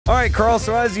All right, Carl,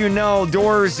 so as you know,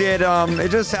 Doors, it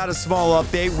just had a small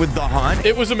update with the hunt.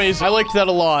 It was amazing. I liked that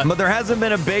a lot. But there hasn't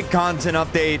been a big content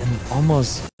update in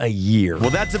almost a year. Well,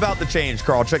 that's about to change,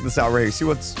 Carl. Check this out right here. See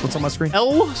what's on my screen?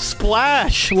 L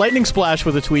Splash. Lightning Splash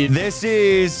with a tweet. This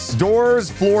is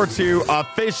Doors Floor 2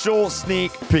 official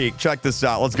sneak peek. Check this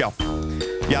out. Let's go.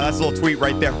 Yeah, that's a little tweet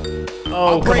right there.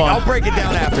 Oh, I'll break it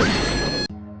down after.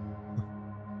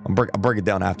 I'll break it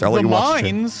down after. I'll let you watch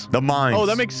mines? The mines. Oh,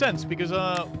 that makes sense because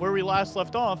where we last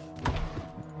left off.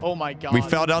 Oh my god. We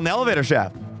fell down the elevator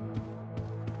shaft.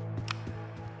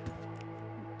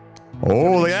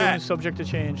 Oh, look at that. Subject to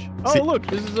change. Oh, look.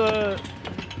 This is the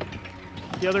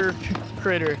other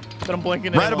crater that I'm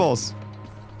blanking out. Redibles.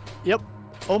 Yep.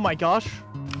 Oh my gosh.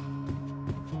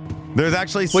 There's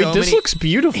actually so Wait, this many looks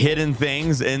beautiful. hidden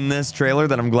things in this trailer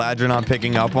that I'm glad you're not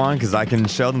picking up on because I can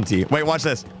show them to you. Wait, watch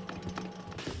this.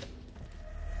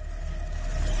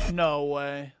 No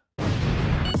way.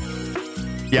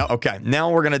 Yeah, okay.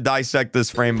 Now we're going to dissect this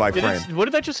frame by frame. What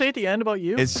did that just say at the end about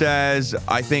you? It says,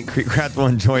 I think KreekCraft will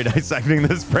enjoy dissecting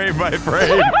this frame by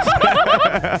frame.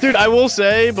 Dude, I will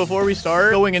say, before we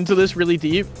start going into this really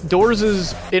deep, Doors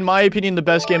is, in my opinion, the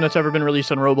best game that's ever been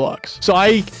released on Roblox. So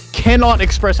I cannot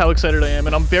express how excited I am,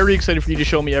 and I'm very excited for you to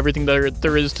show me everything there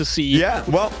is to see. Yeah,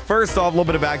 well, first off, a little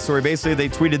bit of backstory. Basically, they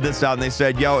tweeted this out, and they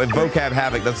said, yo, if Vocab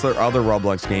Havoc, that's their other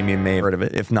Roblox game, you may have heard of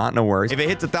it. If not, no worries. If it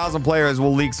hits 1,000 players,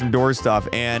 we'll leak some Doors stuff.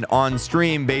 And on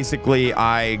stream, basically,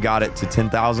 I got it to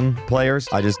 10,000 players.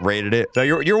 I just rated it. So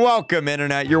you're welcome,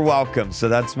 Internet. You're welcome. So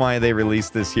that's why they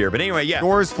released this here. But anyway, yeah,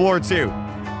 Doors Floor 2.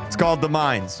 It's called The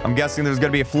Mines. I'm guessing there's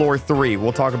going to be a Floor 3.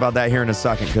 We'll talk about that here in a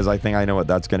second because I think I know what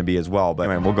that's going to be as well. But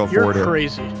anyway, we'll go forward here. You're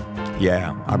crazy.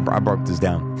 Yeah, I broke this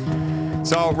down.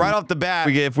 So right off the bat,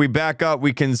 if we back up,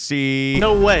 we can see...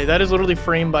 No way. That is literally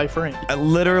frame by frame.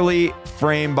 Literally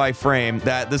frame by frame.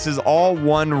 That this is all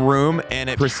one room,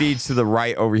 and it proceeds to the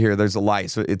right over here. There's a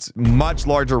light. So it's much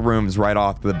larger rooms right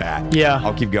off the bat. Yeah.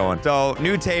 I'll keep going. So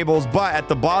new tables, but at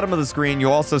the bottom of the screen,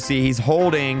 you'll also see he's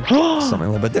holding something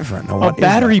a little bit different. Now, a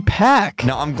battery pack.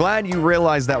 Now, I'm glad you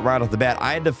realized that right off the bat.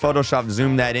 I had to Photoshop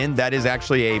zoom that in. That is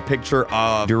actually a picture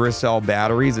of Duracell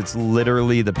batteries. It's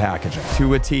literally the packaging.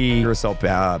 To a T, Duracell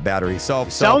battery. So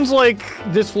sounds like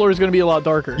this floor is going to be a lot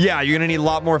darker. Yeah, you're going to need a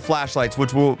lot more flashlights,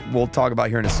 which we'll talk about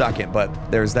here in a second.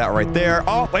 But there's that right there.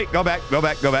 Oh, wait, go back.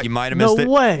 You might have missed it.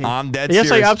 No way. I'm dead serious.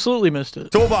 serious. I absolutely missed it.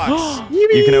 Toolbox.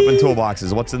 You can open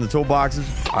toolboxes. What's in the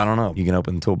toolboxes? I don't know. You can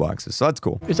open toolboxes. So that's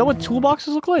cool. Is that what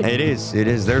toolboxes look like? It is. It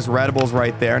is. There's Redibles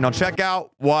right there. Now check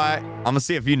out what I'm going to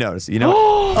see if you notice. You know?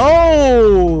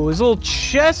 Oh, his little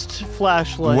chest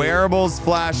flashlight. Wearables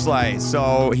flashlight.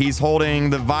 So he's holding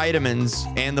the vitamins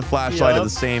and the flashlight at the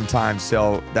same time.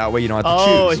 So that way you don't have to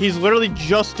choose. Oh, he's literally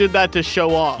just did that to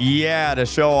show off. Yeah, to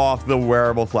show off the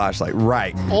wearable flashlight.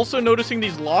 Right. Also noticing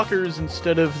these lockers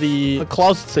instead of the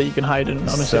closets that you can hide in.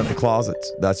 Instead of the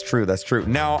closets. That's true. That's true.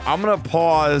 Now, I'm going to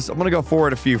pause. I'm going to go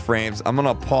forward a few frames. I'm going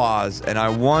to pause, and I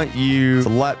want you to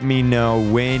let me know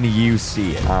when you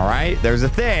see it. All right? There's a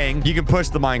thing. You can push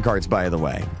the minecarts, by the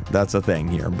way. That's a thing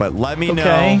here. But let me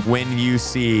know when you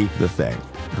see the thing.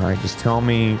 All right? Just tell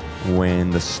me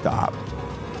when to stop.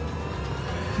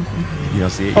 You don't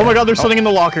see it yet? Oh my god, there's something in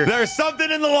the locker. There's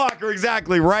something in the locker,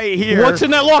 exactly, right here. What's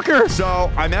in that locker?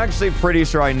 So, I'm actually pretty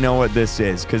sure I know what this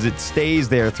is, because it stays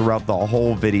there throughout the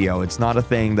whole video. It's not a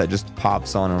thing that just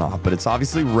pops on and off, but it's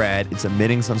obviously red. It's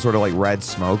emitting some sort of, like, red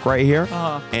smoke right here.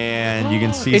 And you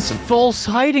can see it's false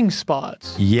hiding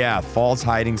spots. Yeah, false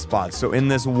hiding spots. So, in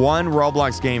this one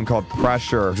Roblox game called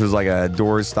Pressure, which was like a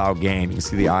Doors-style game, you can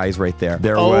see the eyes right there.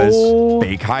 There was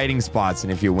fake hiding spots,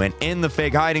 and if you went in the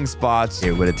fake hiding spots,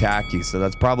 it would attack you. So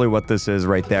that's probably what this is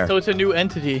right there. So it's a new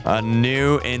entity. A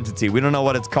new entity. We don't know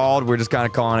what it's called. We're just kind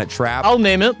of calling it Trap. I'll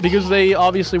name it because they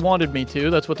obviously wanted me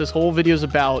to. That's what this whole video is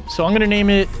about. So I'm going to name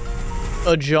it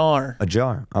Ajar.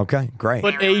 Ajar. Okay, great.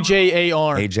 But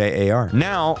A-J-A-R. A-J-A-R.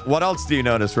 Now, what else do you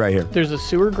notice right here? There's a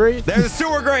sewer grate? There's a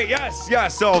sewer grate. Yes,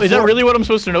 yes. So is that really what I'm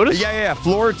supposed to notice? Yeah.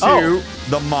 Floor 2,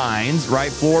 the mines,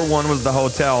 right? Floor 1 was the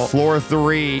hotel. Floor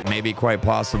 3, maybe quite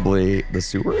possibly the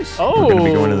sewers. Oh. We're going to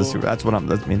be going to the sewer. That's what I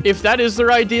mean. If that is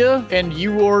their idea, and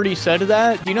you already said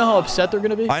that, do you know how upset they're going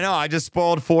to be? I know. I just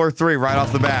spoiled floor 3 right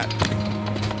off the bat.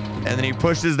 And then he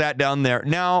pushes that down there.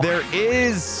 Now, there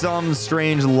is some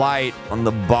strange light on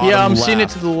the bottom Yeah, I'm left. seeing it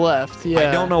to the left. Yeah.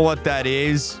 I don't know what that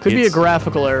is. Could be a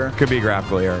graphical error. Could be a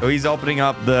graphical error. So he's opening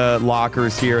up the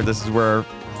lockers here. This is where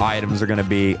items are going to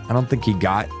be. I don't think he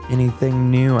got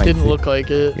anything new. Didn't look like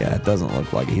it. Yeah, it doesn't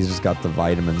look like it. He's just got the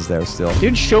vitamins there still.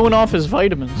 Dude's showing off his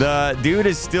vitamins. The dude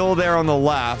is still there on the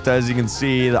left. As you can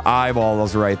see, the eyeball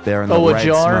is right there. And the red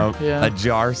jar? smoke. Yeah. A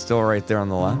jar still right there on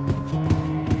the left.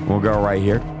 We'll go right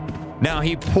here. Now,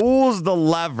 he pulls the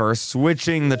lever,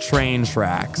 switching the train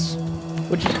tracks.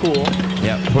 Which is cool.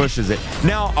 Yeah, pushes it.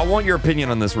 Now, I want your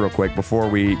opinion on this real quick before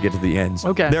we get to the ends.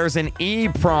 Okay. There's an E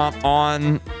prompt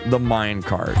on the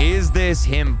minecart. Is this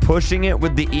him pushing it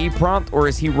with the E prompt, or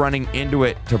is he running into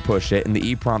it to push it, and the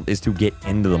E prompt is to get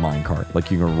into the minecart?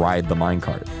 Like, you can ride the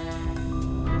minecart.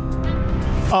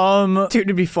 Dude,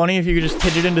 it'd be funny if you could just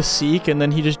hit it into Seek and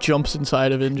then he just jumps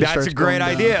inside of it and just That's a great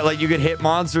idea. Like, you could hit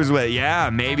monsters with it. Yeah,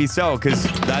 maybe so, because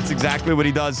that's exactly what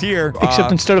he does here. Except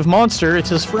instead of monster, it's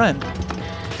his friend.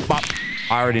 Bop.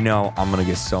 I already know I'm gonna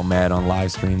get so mad on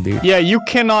live stream, dude. Yeah, you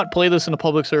cannot play this in a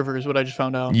public server is what I just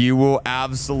found out. You will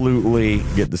absolutely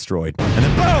get destroyed. And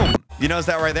then boom! You notice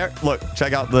that right there? Look,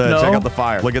 check out the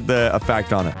fire. Look at the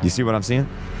effect on it. You see what I'm seeing?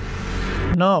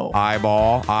 No.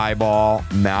 Eyeball,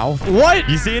 mouth. What?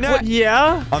 You seeing that? What?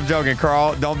 Yeah. I'm joking,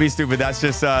 Carl. Don't be stupid. That's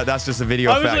just a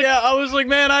video effect. I was like,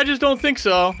 man, I just don't think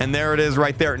so. And there it is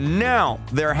right there. Now,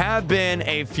 there have been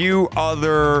a few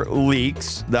other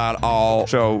leaks that I'll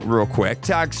show real quick.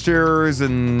 Textures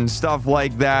and stuff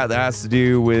like that has to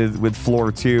do with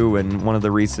Floor 2 and one of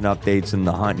the recent updates in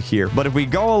the hunt here. But if we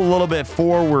go a little bit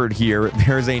forward here,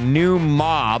 there's a new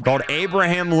mob called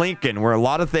Abraham Lincoln where a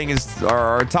lot of things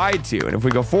are tied to. And if we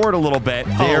go forward a little bit,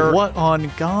 there what on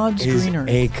God's green earth?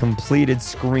 a completed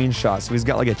screenshot. So he's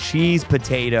got like a cheese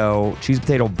potato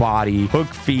body, hook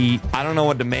feet. I don't know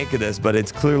what to make of this, but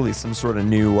it's clearly some sort of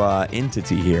new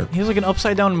entity here. He has like an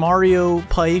upside down Mario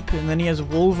pipe, and then he has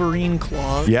Wolverine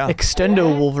claws. Yeah.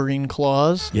 Extendo Wolverine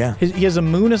claws. Yeah. He has a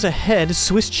moon as a head,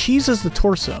 Swiss cheese as the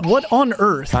torso. What on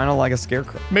earth? Kind of like a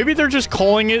scarecrow. Maybe they're just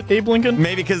calling it Abe Lincoln?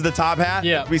 Maybe because the top hat?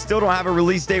 Yeah. We still don't have a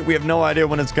release date. We have no idea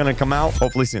when it's going to come out.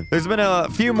 Hopefully soon. There's been a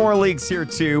few more leaks here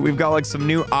too. We've got like some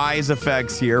new eyes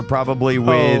effects here, probably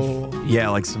with yeah,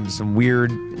 like some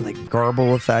weird like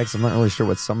garble effects. I'm not really sure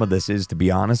what some of this is, to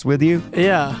be honest with you.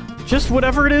 Yeah, just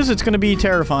whatever it is, it's gonna be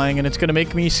terrifying and it's gonna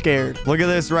make me scared. Look at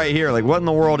this right here. Like, what in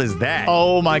the world is that?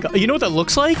 Oh my god, you know what that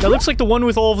looks like? That looks like the one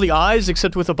with all of the eyes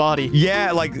except with a body.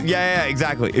 Yeah, like yeah,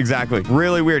 exactly.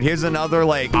 Really weird. Here's another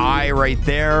like eye right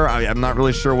there. I'm not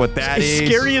really sure what that is.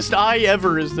 Scariest eye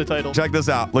ever is the title. Check this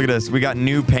out. Look at this. We got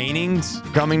new paintings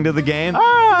coming to the game.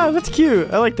 Ah, that's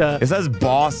cute. I like that. It says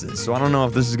bosses, so I don't know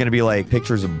if this is gonna be like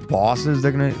pictures of bosses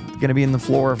they're gonna be in the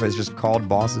floor, if it's just called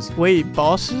bosses. Wait,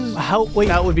 bosses? Wait,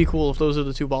 that would be cool if those are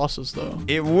the two bosses though.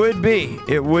 It would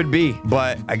be,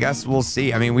 but I guess we'll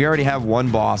see. I mean, we already have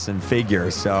one boss in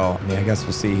figure, so I mean, I guess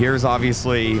we'll see. Here's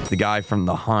obviously the guy from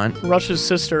the hunt. Rush's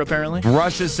sister, apparently.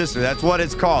 Rush's sister, that's what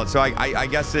it's called. So I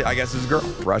guess it's a girl.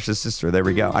 Rush's sister, there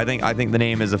we go. I think the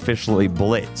name is officially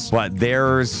Blitz, but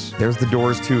there's the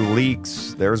Doors 2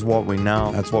 leaks. There's what we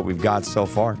know. That's what we've got so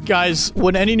far. Guys,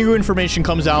 when any new information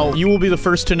comes out, you will be the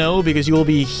first to know because you will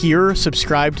be here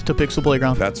subscribed to Pixel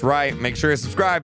Playground. That's right. Make sure you subscribe.